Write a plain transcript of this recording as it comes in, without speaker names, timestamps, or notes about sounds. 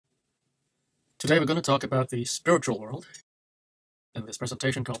Today we're going to talk about the spiritual world in this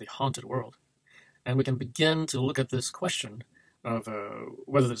presentation called the haunted world. And we can begin to look at this question of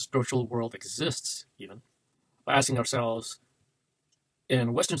whether the spiritual world exists even by asking ourselves,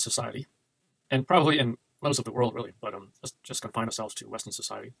 in Western society, and probably in most of the world really, but let's just confine ourselves to Western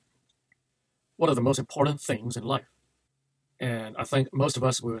society, what are the most important things in life? And I think most of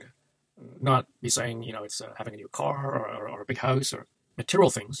us would not be saying, it's having a new car or a big house or material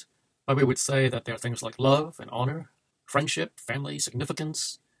things, but we would say that there are things like love and honor, friendship, family,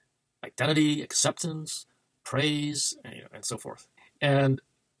 significance, identity, acceptance, praise, and so forth. And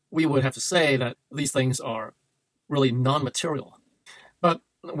we would have to say that these things are really non-material. But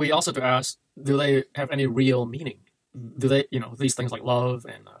we also have to ask, do they have any real meaning? Do they, these things like love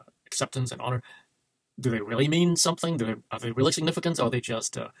and acceptance and honor, do they really mean something? Are they really significant, or are they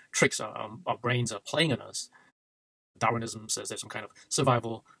just tricks our brains are playing on us? Darwinism says there's some kind of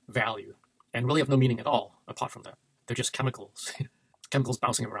survival value and really have no meaning at all apart from that. They're just chemicals, chemicals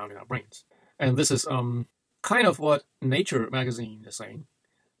bouncing around in our brains. And this is kind of what Nature magazine is saying,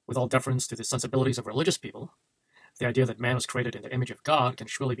 with all deference to the sensibilities of religious people. The idea that man was created in the image of God can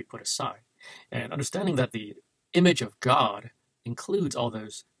surely be put aside. And understanding that the image of God includes all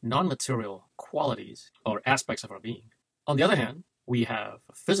those non-material qualities or aspects of our being. On the other hand, we have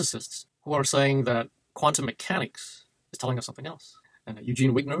physicists who are saying that quantum mechanics is telling us something else. And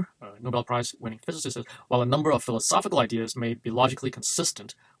Eugene Wigner, a Nobel Prize-winning physicist, says, while a number of philosophical ideas may be logically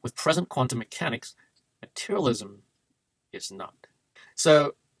consistent with present quantum mechanics, materialism is not.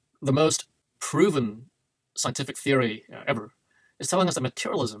 So the most proven scientific theory ever is telling us that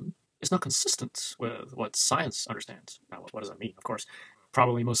materialism is not consistent with what science understands. Now, what does that mean? Of course,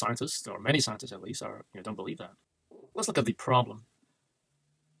 probably most scientists, or many scientists at least, don't believe that. Let's look at the problem,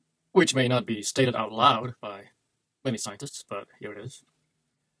 which may not be stated out loud by many scientists, but here it is.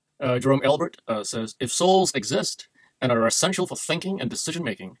 Jerome Elbert says, if souls exist and are essential for thinking and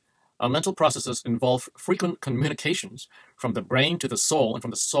decision-making, our mental processes involve frequent communications from the brain to the soul and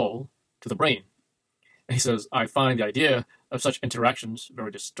from the soul to the brain. And he says, I find the idea of such interactions very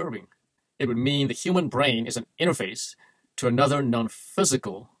disturbing. It would mean the human brain is an interface to another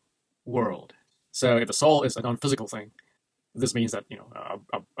non-physical world. So if the soul is a non-physical thing, this means that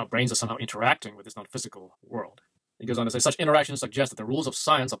our brains are somehow interacting with this non-physical world. He goes on to say, such interactions suggest that the rules of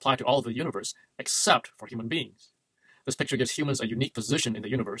science apply to all of the universe, except for human beings. This picture gives humans a unique position in the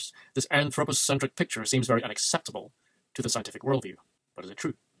universe. This anthropocentric picture seems very unacceptable to the scientific worldview. But is it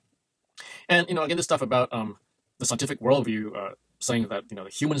true? And, again, this stuff about the scientific worldview saying that, the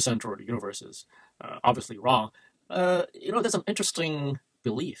human-centered universe is obviously wrong, there's an interesting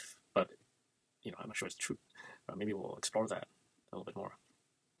belief, but, I'm not sure it's true. Maybe we'll explore that a little bit more.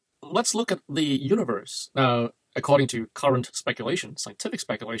 Let's look at the universe. Now, according to current speculation, scientific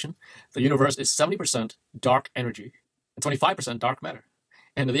speculation, the universe is 70% dark energy and 25% dark matter.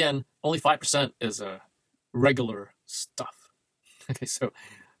 And in the end, only 5% is regular stuff. Okay, so,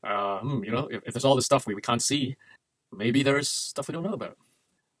 if there's all this stuff we can't see, maybe there's stuff we don't know about.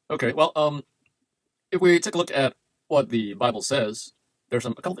 Okay, well, if we take a look at what the Bible says, there's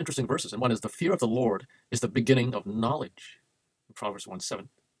a couple of interesting verses, and one is, the fear of the Lord is the beginning of knowledge, in Proverbs 1:7.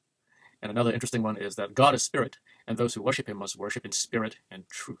 And another interesting one is that God is spirit, and those who worship him must worship in spirit and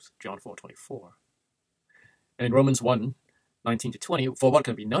truth, John 4:24. And in Romans 1:19-20, for what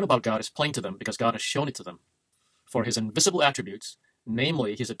can be known about God is plain to them, because God has shown it to them. For his invisible attributes,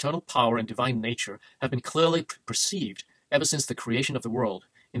 namely his eternal power and divine nature, have been clearly perceived ever since the creation of the world,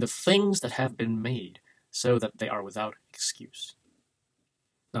 in the things that have been made, so that they are without excuse.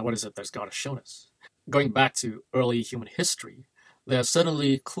 Now, what is it that God has shown us? Going back to early human history, there are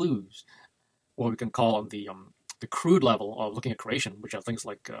certainly clues, what we can call on the crude level of looking at creation, which are things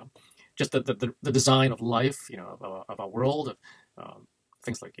like just the design of life, of our world, of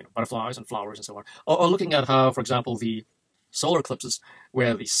things like butterflies and flowers and so on, or looking at how, for example, the solar eclipses,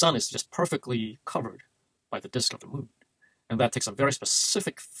 where the sun is just perfectly covered by the disk of the moon, and that takes a very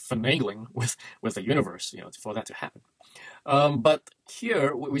specific finagling with the universe, for that to happen. But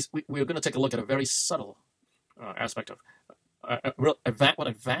here we're going to take a look at a very subtle aspect of what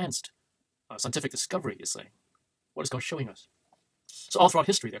advanced scientific discovery is saying. What is God showing us? So all throughout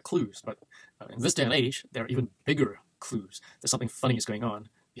history, there are clues, but in this day and age, there are even bigger clues. There's something funny is going on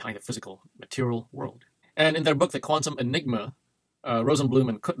behind the physical, material world. And in their book, The Quantum Enigma, Rosenblum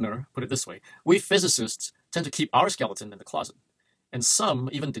and Kuttner put it this way: we physicists tend to keep our skeleton in the closet, and some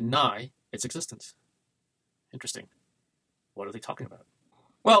even deny its existence. Interesting. What are they talking about?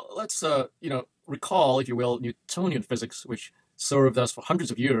 Well, let's recall, if you will, Newtonian physics, which served us for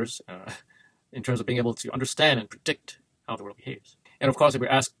hundreds of years in terms of being able to understand and predict how the world behaves. And of course, if we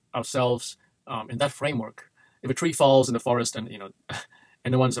ask ourselves in that framework, if a tree falls in the forest and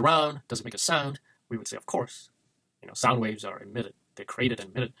and no one's around, doesn't make a sound, we would say, of course, sound waves are emitted. They're created and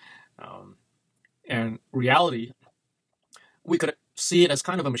emitted. And reality, we could see it as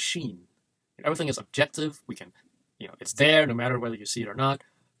kind of a machine. Everything is objective. We can, it's there no matter whether you see it or not.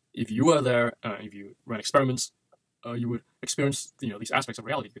 If you were there, if you ran experiments, you would experience, these aspects of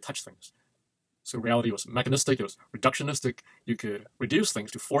reality. You could touch things. So reality was mechanistic. It was reductionistic. You could reduce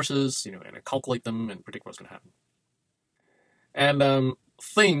things to forces, and calculate them and predict what's going to happen. And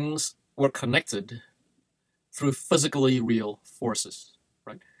things were connected through physically real forces,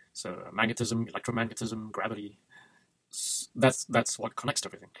 right? So magnetism, electromagnetism, gravity. That's what connects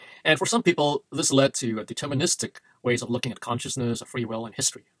everything. And for some people, this led to deterministic ways of looking at consciousness, of free will, and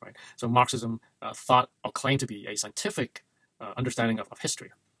history, right? So Marxism thought or claimed to be a scientific understanding of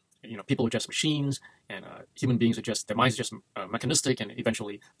history. People are just machines, and human beings are just, their minds are just mechanistic, and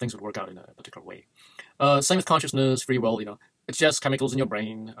eventually things would work out in a particular way. Same with consciousness, free will, it's just chemicals in your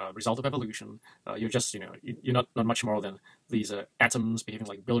brain, result of evolution. You're just, you're not much more than these atoms behaving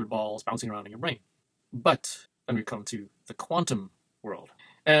like billiard balls bouncing around in your brain. But then we come to the quantum world.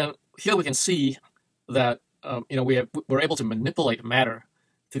 And here we can see that, we're able to manipulate matter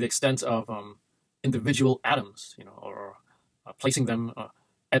to the extent of individual atoms, or placing them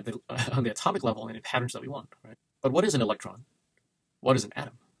at on the atomic level and in patterns that we want, right? But what is an electron? What is an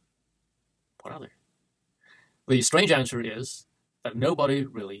atom? What are they? The strange answer is that nobody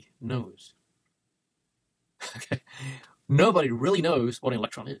really knows. Okay, nobody really knows what an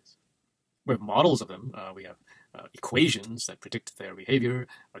electron is. We have models of them. We have equations that predict their behavior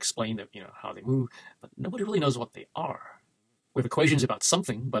or explain that, how they move, but nobody really knows what they are. We have equations about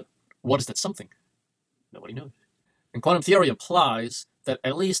something, but what is that something? Nobody knows. And quantum theory implies that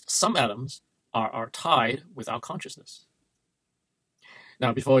at least some atoms are tied with our consciousness.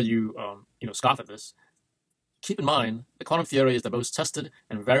 Now, before you scoff at this, keep in mind that quantum theory is the most tested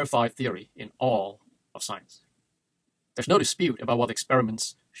and verified theory in all of science. There's no dispute about what the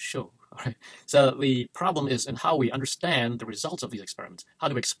experiments show. Right? So the problem is in how we understand the results of these experiments. How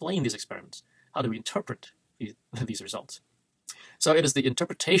do we explain these experiments? How do we interpret these results? So it is the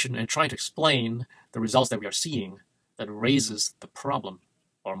interpretation and trying to explain the results that we are seeing that raises the problem,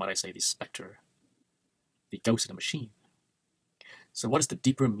 or might I say the specter, the ghost in the machine. So what is the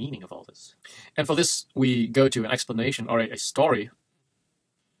deeper meaning of all this? And for this, we go to an explanation or a story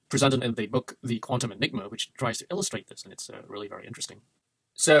presented in the book, The Quantum Enigma, which tries to illustrate this, and it's really very interesting.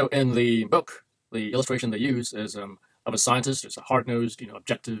 So in the book, the illustration they use is of a scientist, it's a hard-nosed,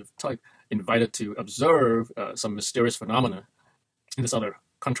 objective type, invited to observe some mysterious phenomena in this other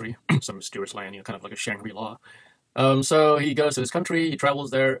country, some mysterious land, kind of like a Shangri-La. So he goes to this country, he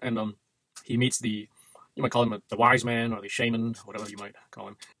travels there, and he meets you might call him the wise man or the shaman, whatever you might call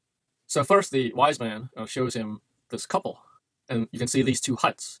him. So first, the wise man shows him this couple, and you can see these two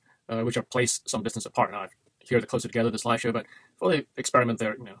huts, which are placed some distance apart. Now, here they're closer together, the slideshow, but for the experiment,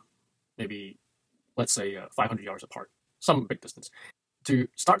 they're, maybe, let's say, 500 yards apart, some big distance. To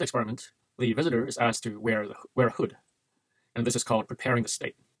start the experiment, the visitor is asked to wear a hood, and this is called preparing the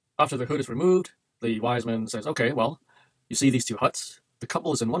state. After the hood is removed, the wise man says, okay, well, you see these two huts? The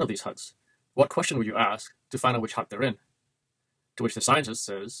couple is in one of these huts. What question would you ask to find out which hut they're in? To which the scientist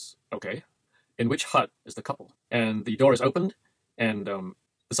says, okay, in which hut is the couple? And the door is opened, and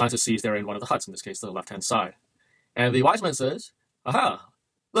the scientist sees they're in one of the huts, in this case, the left-hand side. And the wise man says, aha,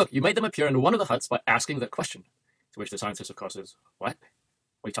 look, you made them appear in one of the huts by asking that question. To which the scientist, of course, says, what?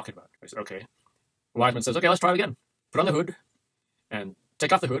 What are you talking about? I said, okay. The wise man says, okay, let's try it again. Put on the hood, and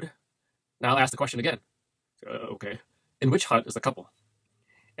take off the hood. Now ask the question again. Okay. In which hut is the couple?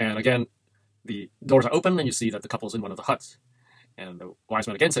 And again, the doors are open, and you see that the couple's in one of the huts. And the wise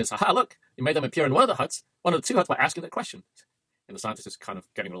man again says, aha, look, you made them appear in one of the huts, one of the two huts, by asking that question. And the scientist is kind of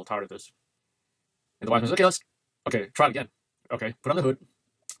getting a little tired of this. And the wise man says, okay, try it again. Okay, put on the hood,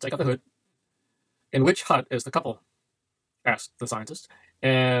 take off the hood. In which hut is the couple? Asked the scientist.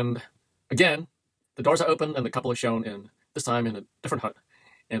 And again, the doors are open, and the couple is shown this time in a different hut.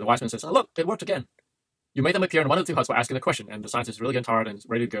 And the wise man says, oh, look, it worked again. You made them appear in one of the two huts by asking the question. And the scientist is really getting tired and is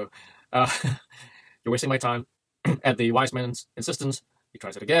ready to go. You're wasting my time. At the wise man's insistence, he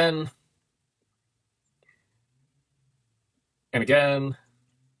tries it again. And again.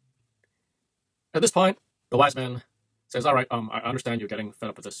 At this point, the wise man says, all right, I understand you're getting fed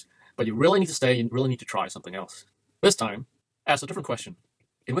up with this, but you really need to stay, you really need to try something else. This time, ask a different question.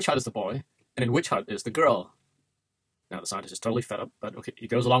 In which hut is the boy, and in which hut is the girl? Now, the scientist is totally fed up, but okay, he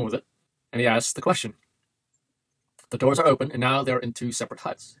goes along with it, and he asks the question. The doors are open, and now they're in two separate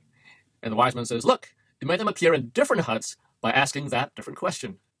huts. And the wise man says, look, you made them appear in different huts by asking that different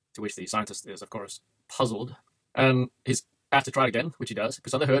question. to which the scientist is, of course, puzzled. And he's asked to try it again, which he does. He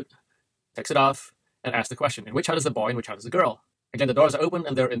puts on the hood, takes it off, and asks the question, in which hut is the boy, in which hut is the girl? Again, the doors are open,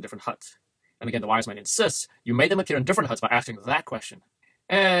 and they're in different huts. And again, the wise man insists, you made them appear in different huts by asking that question.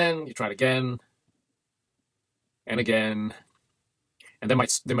 And you try it again, and again. And they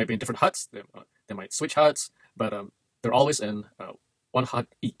might be in different huts, they might switch huts, but they're always in one hut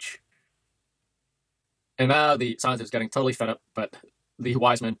each. And now the scientist is getting totally fed up, but the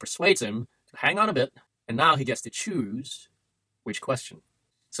wise man persuades him to hang on a bit, and now he gets to choose which question.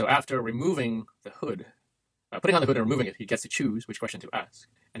 So after removing the hood, putting on the hood and removing it, he gets to choose which question to ask.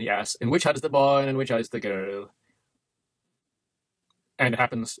 And he asks, in which hut is the boy and in which hut is the girl? And it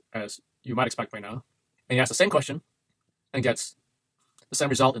happens as you might expect by now. And he asks the same question and gets the same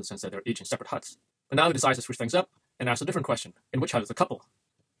result in the sense that they're each in separate huts. But now he decides to switch things up and asks a different question. In which hut is the couple?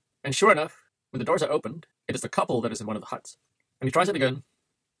 And sure enough, when the doors are opened, it is the couple that is in one of the huts. And he tries it again.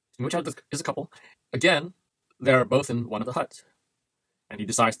 In which hut is the couple? Again, they're both in one of the huts. And he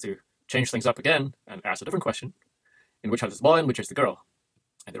decides to change things up again and ask a different question. In which hut is the boy and which is the girl?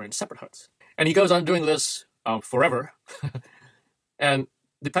 And they're in separate huts. And he goes on doing this forever. And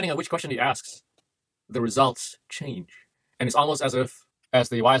depending on which question he asks, the results change. And it's almost as if, as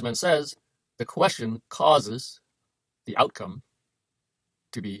the wise man says, the question causes the outcome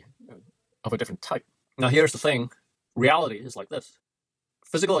to be of a different type. Now here's the thing. Reality is like this.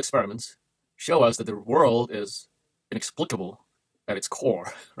 Physical experiments show us that the world is inexplicable at its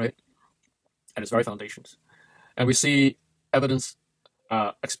core, right? At its very foundations. And we see evidence,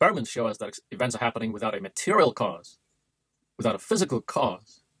 experiments show us that events are happening without a material cause, without a physical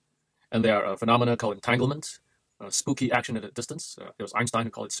cause. And there are phenomena called entanglement, spooky action at a distance. It was Einstein who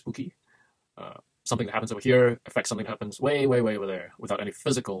called it spooky. Something that happens over here affects something that happens way, way, way over there without any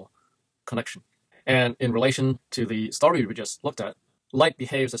physical connection. And in relation to the story we just looked at, light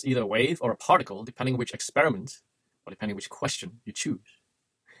behaves as either a wave or a particle, depending which experiment or depending which question you choose.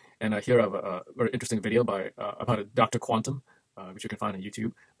 And I hear of a very interesting video about a Dr. Quantum, which you can find on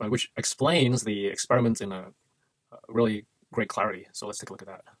YouTube, which explains the experiments in a really great clarity. So let's take a look at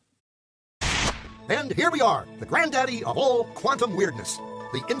that. And here we are, the granddaddy of all quantum weirdness,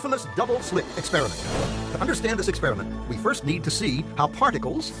 the infamous double-slit experiment. To understand this experiment, we first need to see how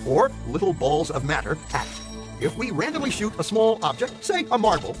particles, or little balls of matter, act. If we randomly shoot a small object, say a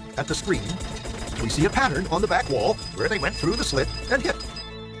marble, at the screen, we see a pattern on the back wall where they went through the slit and hit.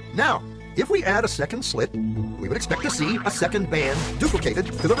 Now, if we add a second slit, we would expect to see a second band duplicated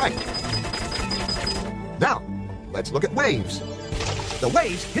to the right. Now, let's look at waves. The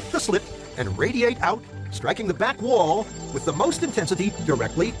waves hit the slit and radiate out, striking the back wall with the most intensity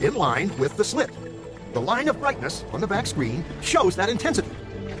directly in line with the slit. The line of brightness on the back screen shows that intensity.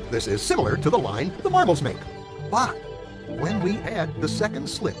 This is similar to the line the marbles make. But when we add the second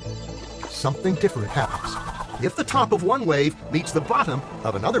slit, something different happens. If the top of one wave meets the bottom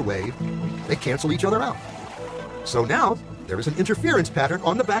of another wave, they cancel each other out. So now there is an interference pattern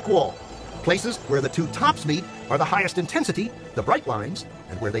on the back wall. Places where the two tops meet are the highest intensity, the bright lines,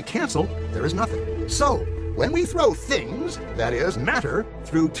 and where they cancel, there is nothing. So, when we throw things, that is, matter,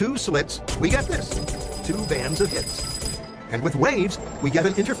 through two slits, we get this, two bands of hits. And with waves, we get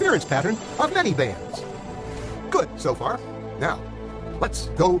an interference pattern of many bands. Good so far. Now, let's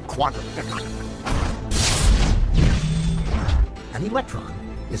go quantum. An electron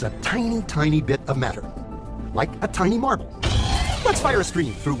is a tiny, tiny bit of matter, like a tiny marble. Let's fire a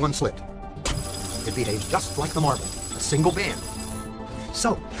stream through one slit. It behaves just like the marble, a single band.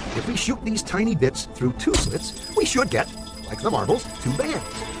 So, if we shoot these tiny bits through two slits, we should get, like the marbles, two bands.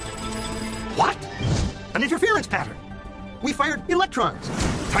 What? An interference pattern! We fired electrons,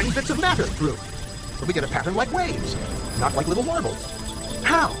 tiny bits of matter through. So we get a pattern like waves, not like little marbles.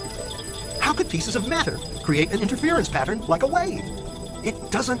 How? How could pieces of matter create an interference pattern like a wave? It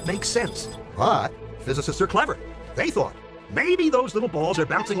doesn't make sense. But physicists are clever. They thought, maybe those little balls are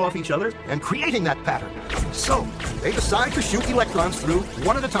bouncing off each other and creating that pattern. So, they decide to shoot electrons through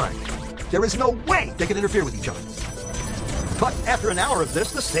one at a time. There is no way they can interfere with each other. But after an hour of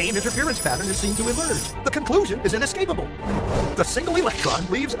this, the same interference pattern is seen to emerge. The conclusion is inescapable. The single electron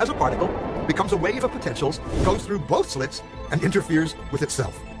leaves as a particle, becomes a wave of potentials, goes through both slits, and interferes with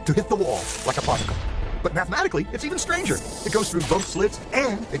itself to hit the wall like a particle. But mathematically, it's even stranger. It goes through both slits,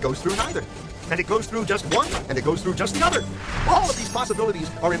 and it goes through neither. And it goes through just one, and it goes through just the other. All of these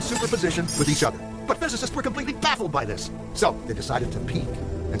possibilities are in superposition with each other. But physicists were completely baffled by this. So they decided to peek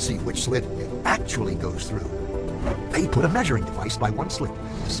and see which slit it actually goes through. They put a measuring device by one slit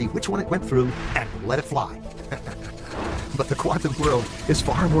to see which one it went through and let it fly. But the quantum world is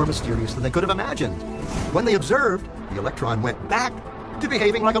far more mysterious than they could have imagined. When they observed, the electron went back to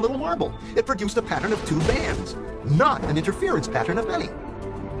behaving like a little marble. It produced a pattern of two bands, not an interference pattern of many.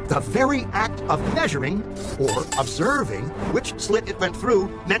 The very act of measuring, or observing, which slit it went through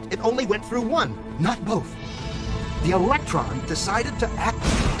meant it only went through one, not both. The electron decided to act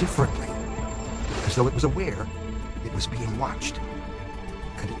differently, as though it was aware it was being watched.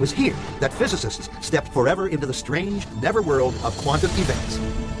 And it was here that physicists stepped forever into the strange netherworld of quantum events.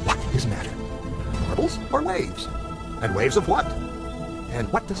 What is matter? Marbles or waves? And waves of what?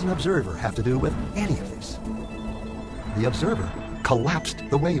 And what does an observer have to do with any of this? The observer collapsed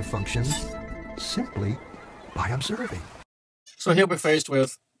the wave function simply by observing. So here we're faced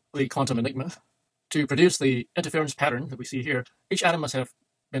with the quantum enigma. To produce the interference pattern that we see here, each atom must have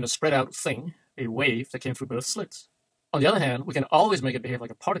been a spread out thing, a wave that came through both slits. On the other hand, we can always make it behave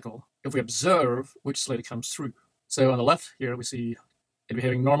like a particle if we observe which slit it comes through. So on the left here, we see it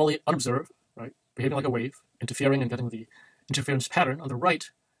behaving normally unobserved, right? Behaving like a wave, interfering and getting the interference pattern. On the right,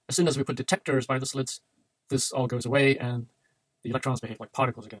 as soon as we put detectors by the slits, this all goes away and the electrons behave like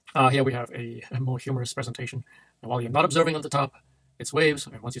particles again. Here we have a more humorous presentation. And while you're not observing on the top, it's waves.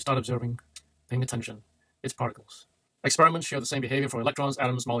 And once you start observing, paying attention, it's particles. Experiments show the same behavior for electrons,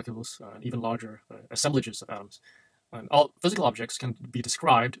 atoms, molecules, and even larger assemblages of atoms. And all physical objects can be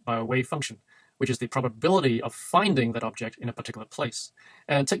described by a wave function, which is the probability of finding that object in a particular place.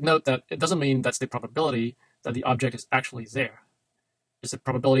 And take note that it doesn't mean that's the probability that the object is actually there. It's the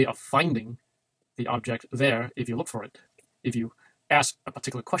probability of finding the object there if you look for it, if you ask a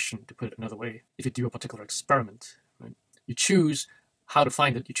particular question, to put it another way, if you do a particular experiment. Right? You choose how to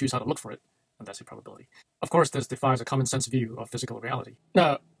find it, you choose how to look for it, and that's the probability. Of course, this defies a common sense view of physical reality.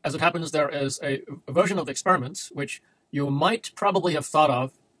 Now, as it happens, there is a version of the experiment which you might probably have thought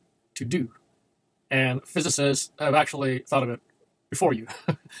of to do, and physicists have actually thought of it before you.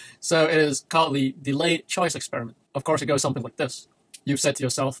 So it is called the delayed choice experiment. Of course, it goes something like this. You've said to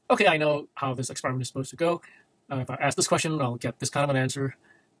yourself, okay, I know how this experiment is supposed to go. If I ask this question, I'll get this kind of an answer.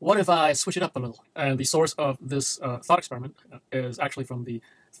 What if I switch it up a little? And the source of this thought experiment is actually from the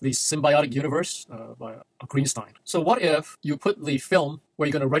symbiotic universe by Greenstein. So what if you put the film where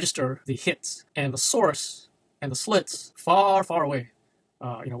you're going to register the hits and the source and the slits far, far away,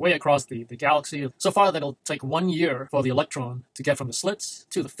 way across the galaxy, so far that it'll take 1 year for the electron to get from the slits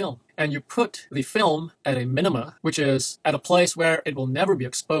to the film. And you put the film at a minima, which is at a place where it will never be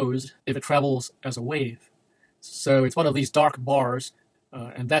exposed if it travels as a wave. So it's one of these dark bars,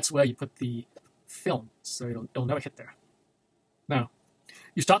 and that's where you put the film, so it'll never hit there. Now,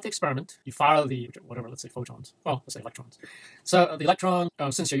 you start the experiment, you fire the, whatever, let's say photons, well, let's say electrons. So the electron,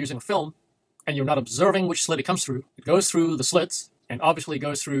 since you're using a film, and you're not observing which slit it comes through, it goes through the slits, and obviously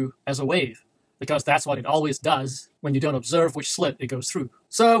goes through as a wave, because that's what it always does when you don't observe which slit it goes through.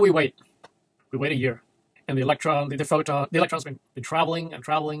 So we wait a year, and the electron's been traveling and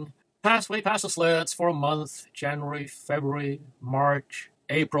traveling, way past the slits for a month, January, February, March,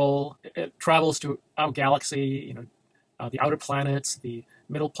 April. It travels to our galaxy, the outer planets, the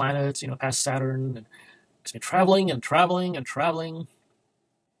middle planets, past Saturn, and it's been traveling and traveling and traveling,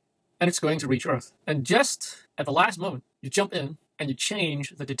 and it's going to reach Earth. And just at the last moment, you jump in and you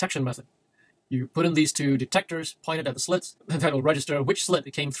change the detection method. You put in these two detectors pointed at the slits that will register which slit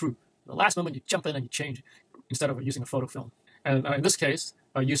it came through. At the last moment, you jump in and you change it instead of using a photo film. And in this case,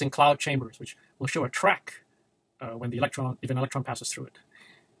 using cloud chambers, which will show a track if an electron passes through it.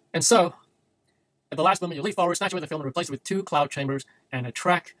 And so, at the last moment, you leap forward, snatch away the film, and replace it with two cloud chambers, and a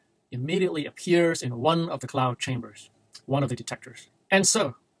track immediately appears in one of the cloud chambers, one of the detectors. And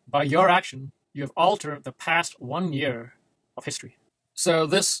so, by your action, you have altered the past 1 year of history. So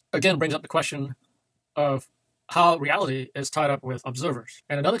this, again, brings up the question of how reality is tied up with observers.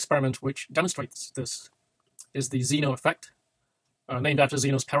 And another experiment which demonstrates this is the Zeno effect, named after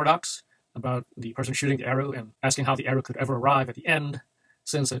Zeno's paradox, about the person shooting the arrow and asking how the arrow could ever arrive at the end,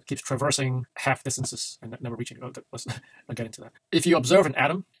 since it keeps traversing half distances and never reaching. Let's not get into that. If you observe an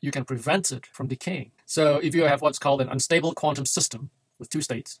atom, you can prevent it from decaying. So if you have what's called an unstable quantum system with two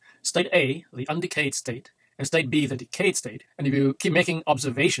states, state A, the undecayed state, and state B, the decayed state, and if you keep making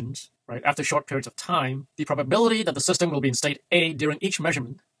observations, right, after short periods of time, the probability that the system will be in state A during each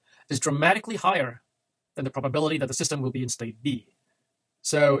measurement is dramatically higher than the probability that the system will be in state B.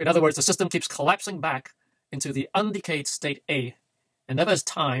 So, in other words, the system keeps collapsing back into the undecayed state A and never has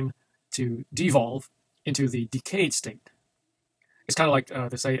time to devolve into the decayed state. It's kind of like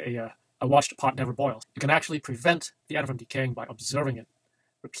they say a watched pot never boils. You can actually prevent the atom from decaying by observing it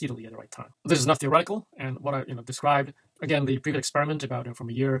repeatedly at the right time. This is not theoretical, and what I described, again, the previous experiment about from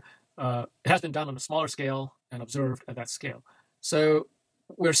a year, it has been done on a smaller scale and observed at that scale. So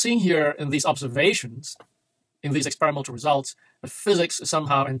we're seeing here in these observations in these experimental results that physics is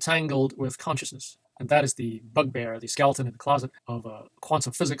somehow entangled with consciousness. And that is the bugbear, the skeleton in the closet of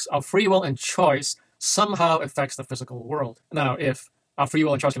quantum physics. Our free will and choice somehow affects the physical world. Now, if our free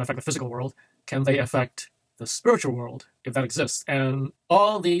will and choice can affect the physical world, can they affect the spiritual world, if that exists? And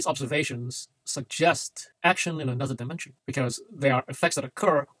all these observations suggest action in another dimension, because they are effects that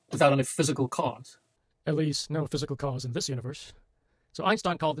occur without any physical cause. At least no physical cause in this universe. So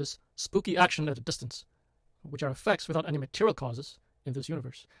Einstein called this spooky action at a distance, which are effects without any material causes in this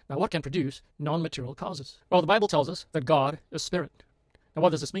universe. Now, what can produce non-material causes? Well, the Bible tells us that God is spirit. Now, what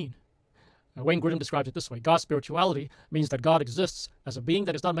does this mean? Wayne Grudem describes it this way. God's spirituality means that God exists as a being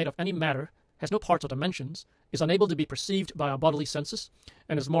that is not made of any matter, has no parts or dimensions, is unable to be perceived by our bodily senses,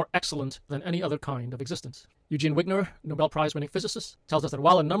 and is more excellent than any other kind of existence. Eugene Wigner, Nobel Prize-winning physicist, tells us that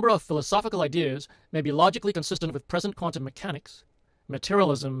while a number of philosophical ideas may be logically consistent with present quantum mechanics,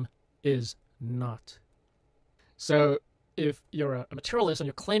 materialism is not. So if you're a materialist and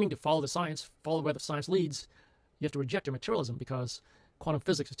you're claiming to follow the science, follow where the science leads, you have to reject your materialism, because quantum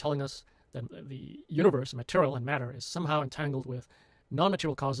physics is telling us that the universe, material and matter, is somehow entangled with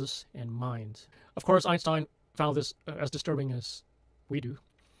non-material causes and mind. Of course, Einstein found this as disturbing as we do.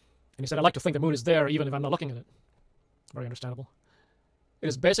 And he said, "I'd like to think the moon is there even if I'm not looking at it." Very understandable. It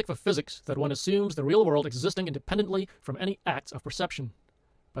is basic for physics that one assumes the real world existing independently from any acts of perception.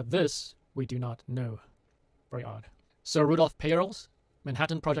 But this we do not know. Very odd. Sir Rudolf Peierls,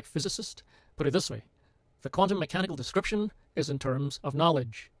 Manhattan Project physicist, put it this way: the quantum mechanical description is in terms of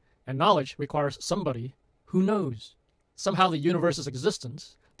knowledge, and knowledge requires somebody who knows. Somehow the universe's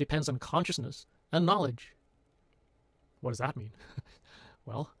existence depends on consciousness and knowledge. What does that mean?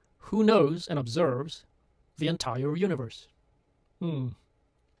 Well, who knows and observes the entire universe?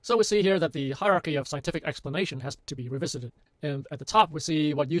 So we see here that the hierarchy of scientific explanation has to be revisited. And at the top we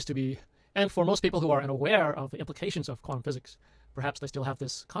see what used to be, and for most people who are unaware of the implications of quantum physics, perhaps they still have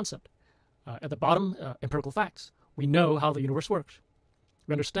this concept. At the bottom, empirical facts. We know how the universe works.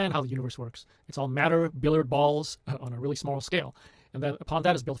 We understand how the universe works. It's all matter, billiard balls on a really small scale. And then upon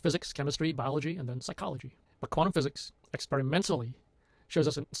that is built physics, chemistry, biology, and then psychology. But quantum physics experimentally shows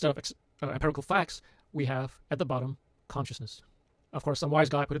us, instead of empirical facts, we have at the bottom consciousness. Of course, some wise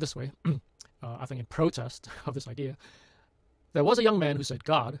guy put it this way, I think in protest of this idea. There was a young man who said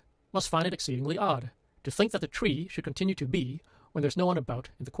God must find it exceedingly odd to think that the tree should continue to be when there's no one about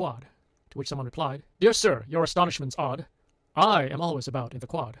in the quad. To which someone replied, "Dear sir, your astonishment's odd. I am always about in the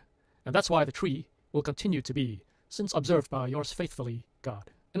quad, and that's why the tree will continue to be, since observed by yours faithfully,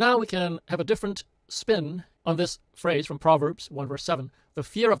 God." And now we can have a different spin on this phrase from Proverbs 1 verse 7. The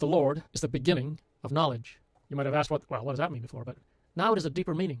fear of the Lord is the beginning of knowledge. You might have asked, what does that mean before? But now it is a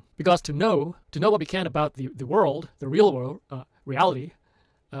deeper meaning. Because to know what we can about the world, the real world, reality,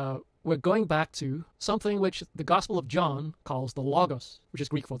 we're going back to something which the Gospel of John calls the Logos, which is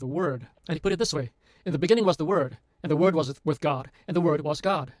Greek for the Word. And he put it this way: in the beginning was the Word, and the Word was with God, and the Word was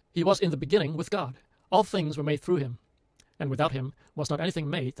God. He was in the beginning with God. All things were made through him, and without him was not anything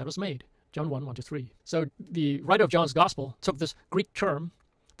made that was made. John 1, 1-3. So the writer of John's Gospel took this Greek term,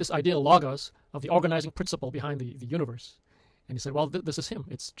 this idea logos, of the organizing principle behind the universe, and he said, well, this is him.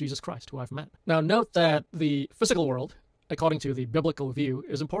 It's Jesus Christ, who I've met. Now note that the physical world, according to the biblical view,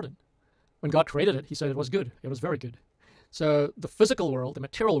 is important. When God created it, he said it was good. It was very good. So the physical world, the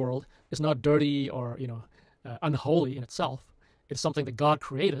material world, is not dirty or unholy in itself. It's something that God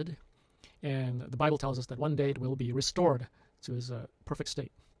created, and the Bible tells us that one day it will be restored to his perfect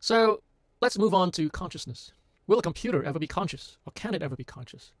state. So let's move on to consciousness. Will a computer ever be conscious, or can it ever be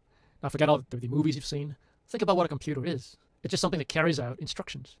conscious? Now forget all the movies you've seen. Think about what a computer is. It's just something that carries out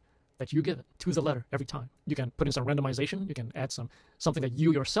instructions that you give it to the letter every time. You can put in some randomization, you can add something that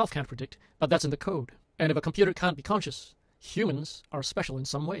you yourself can't predict, but that's in the code. And if a computer can't be conscious, humans are special in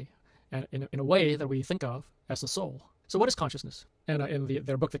some way, and in a way that we think of as the soul. So what is consciousness? And in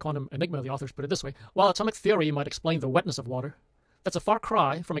their book, The Quantum Enigma, the authors put it this way: while atomic theory might explain the wetness of water, that's a far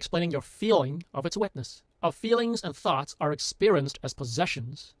cry from explaining your feeling of its wetness. Our feelings and thoughts are experienced as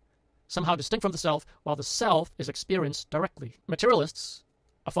possessions, somehow distinct from the self, while the self is experienced directly. Materialists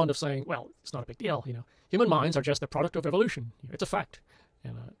are fond of saying, well, it's not a big deal, Human minds are just the product of evolution. It's a fact.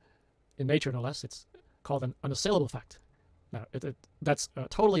 And in nature, no less, it's called an unassailable fact. Now, that's a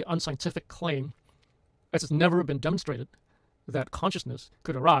totally unscientific claim, as it's never been demonstrated that consciousness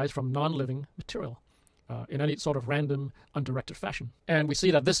could arise from non-living material in any sort of random, undirected fashion. And we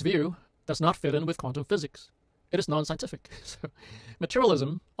see that this view does not fit in with quantum physics. It is non-scientific. So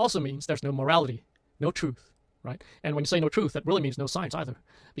materialism also means there's no morality, no truth, right? And when you say no truth, that really means no science either.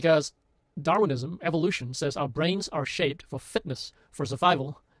 Because Darwinism, evolution, says our brains are shaped for fitness, for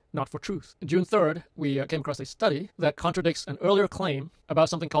survival, not for truth. June 3rd, we came across a study that contradicts an earlier claim about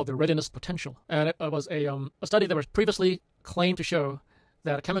something called the readiness potential. And it was a study that was previously claimed to show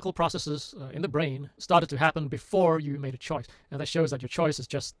that chemical processes in the brain started to happen before you made a choice. And that shows that your choice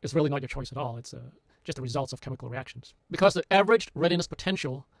is really not your choice at all. It's just the results of chemical reactions. Because the averaged readiness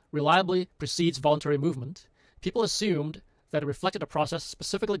potential reliably precedes voluntary movement, people assumed that it reflected a process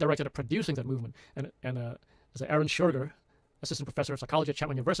specifically directed at producing that movement. And as Aaron Schurger, assistant professor of psychology at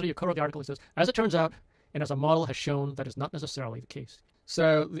Chapman University, who co-wrote the article, he says, as it turns out, and as a model has shown, that is not necessarily the case.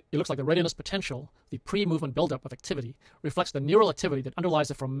 So it looks like the readiness potential, the pre-movement buildup of activity, reflects the neural activity that underlies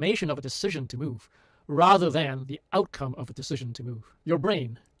the formation of a decision to move, rather than the outcome of a decision to move. Your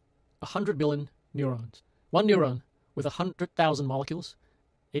brain, 100 billion neurons. One neuron with 100,000 molecules,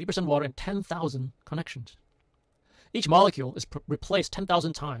 80% water, and 10,000 connections. Each molecule is replaced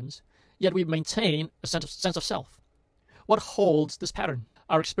 10,000 times, yet we maintain a sense of self. What holds this pattern?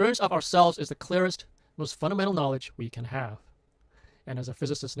 Our experience of ourselves is the clearest, most fundamental knowledge we can have. And as a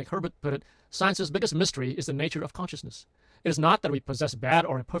physicist Nick Herbert put it, science's biggest mystery is the nature of consciousness. It is not that we possess bad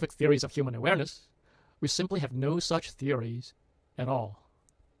or imperfect theories of human awareness. We simply have no such theories at all.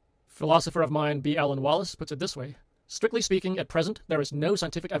 Philosopher of mind B. Alan Wallace puts it this way: strictly speaking, at present, there is no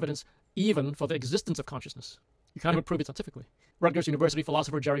scientific evidence even for the existence of consciousness. You can't even prove it scientifically. Rutgers University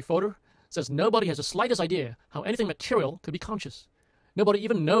philosopher Jerry Fodor says nobody has the slightest idea how anything material could be conscious. Nobody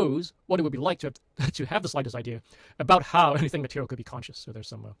even knows what it would be like to have the slightest idea about how anything material could be conscious. So there's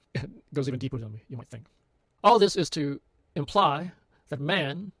some, it goes even deeper than you might think. All this is to imply that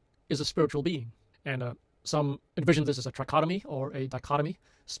man is a spiritual being. And some envision this as a trichotomy or a dichotomy,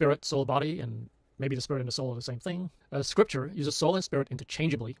 spirit, soul, body, and maybe the spirit and the soul are the same thing. Scripture uses soul and spirit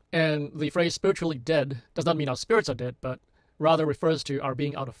interchangeably. And the phrase spiritually dead does not mean our spirits are dead, but rather refers to our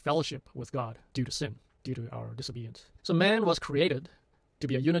being out of fellowship with God due to sin, due to our disobedience. So man was created to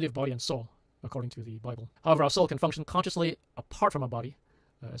be a unity of body and soul, according to the Bible. However, our soul can function consciously apart from our body,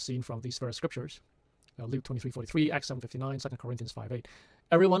 as seen from these various scriptures. Luke 23:43, Acts 7:59, 2 Corinthians 5:8.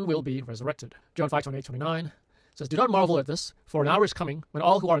 Everyone will be resurrected. John 5:28-29 says, do not marvel at this, for an hour is coming when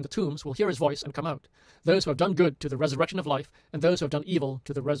all who are in the tombs will hear his voice and come out, those who have done good to the resurrection of life, and those who have done evil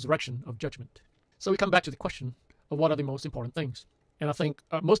to the resurrection of judgment. So we come back to the question of what are the most important things. And I think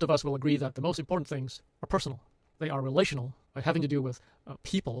most of us will agree that the most important things are personal. They are relational, having to do with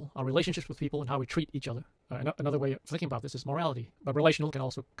people, our relationships with people, and how we treat each other. Another way of thinking about this is morality. But relational can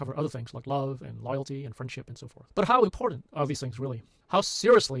also cover other things like love and loyalty and friendship and so forth. But how important are these things really? How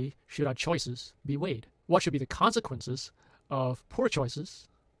seriously should our choices be weighed? What should be the consequences of poor choices,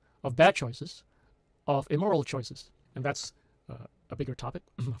 of bad choices, of immoral choices? And that's a bigger topic,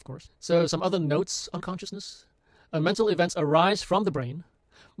 of course. So some other notes on consciousness. Mental events arise from the brain,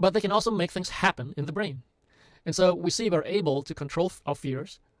 but they can also make things happen in the brain. And so we see we're able to control our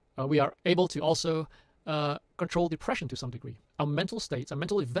fears. We are able to also control depression to some degree. Our mental states, our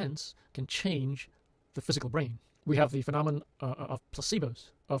mental events can change the physical brain. We have the phenomenon of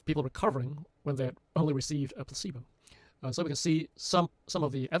placebos, of people recovering when they had only received a placebo. So we can see some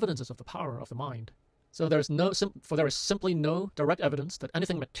of the evidences of the power of the mind. So there is simply no direct evidence that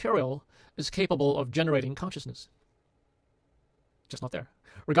anything material is capable of generating consciousness. Just not there.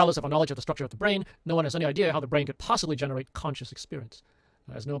 Regardless of our knowledge of the structure of the brain, no one has any idea how the brain could possibly generate conscious experience.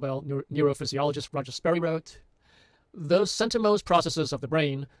 As Nobel neurophysiologist Roger Sperry wrote, those centermost processes of the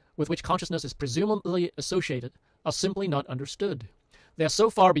brain with which consciousness is presumably associated are simply not understood. They are so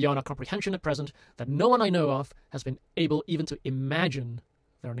far beyond our comprehension at present that no one I know of has been able even to imagine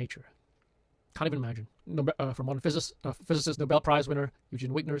their nature. Can't even imagine. From one physicist Nobel Prize winner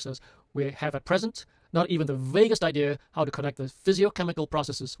Eugene Wigner says, we have at present not even the vaguest idea how to connect the physiochemical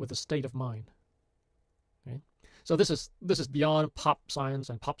processes with the state of mind. Okay? So this is beyond pop science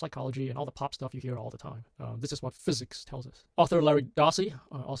and pop psychology and all the pop stuff you hear all the time. This is what physics tells us. Author Larry Dossey,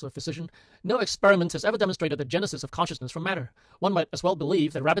 also a physician, no experiment has ever demonstrated the genesis of consciousness from matter. One might as well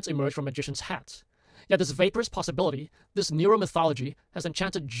believe that rabbits emerged from magicians' hats. Yet this vaporous possibility, this neuromythology, has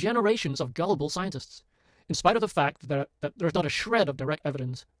enchanted generations of gullible scientists, in spite of the fact that there's not a shred of direct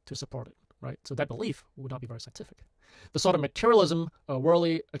evidence to support it. Right? So that belief would not be very scientific. The sort of materialism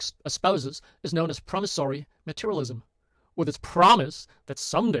Worley espouses is known as promissory materialism, with its promise that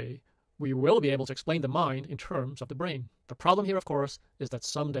someday we will be able to explain the mind in terms of the brain. The problem here, of course, is that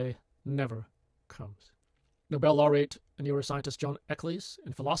someday never comes. Nobel laureate and neuroscientist John Eccles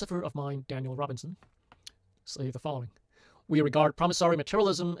and philosopher of mind Daniel Robinson say the following: we regard promissory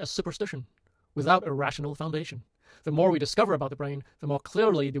materialism as superstition, without a rational foundation. The more we discover about the brain, the more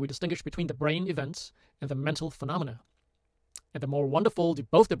clearly do we distinguish between the brain events and the mental phenomena. And the more wonderful do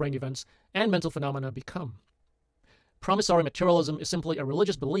both the brain events and mental phenomena become. Promissory materialism is simply a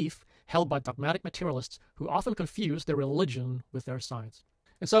religious belief held by dogmatic materialists who often confuse their religion with their science.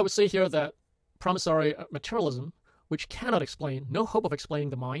 And so I would say here that promissory materialism, which cannot explain, no hope of explaining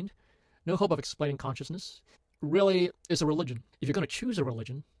the mind, no hope of explaining consciousness, really is a religion. If you're going to choose a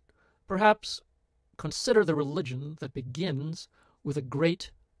religion, perhaps consider the religion that begins with a great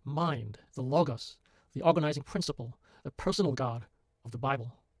mind, the Logos, the organizing principle, the personal God of the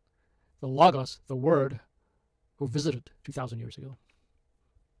Bible. The Logos, the Word, who visited 2,000 years ago.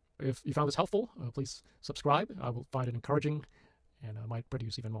 If you found this helpful, please subscribe. I will find it encouraging and I might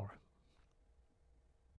produce even more.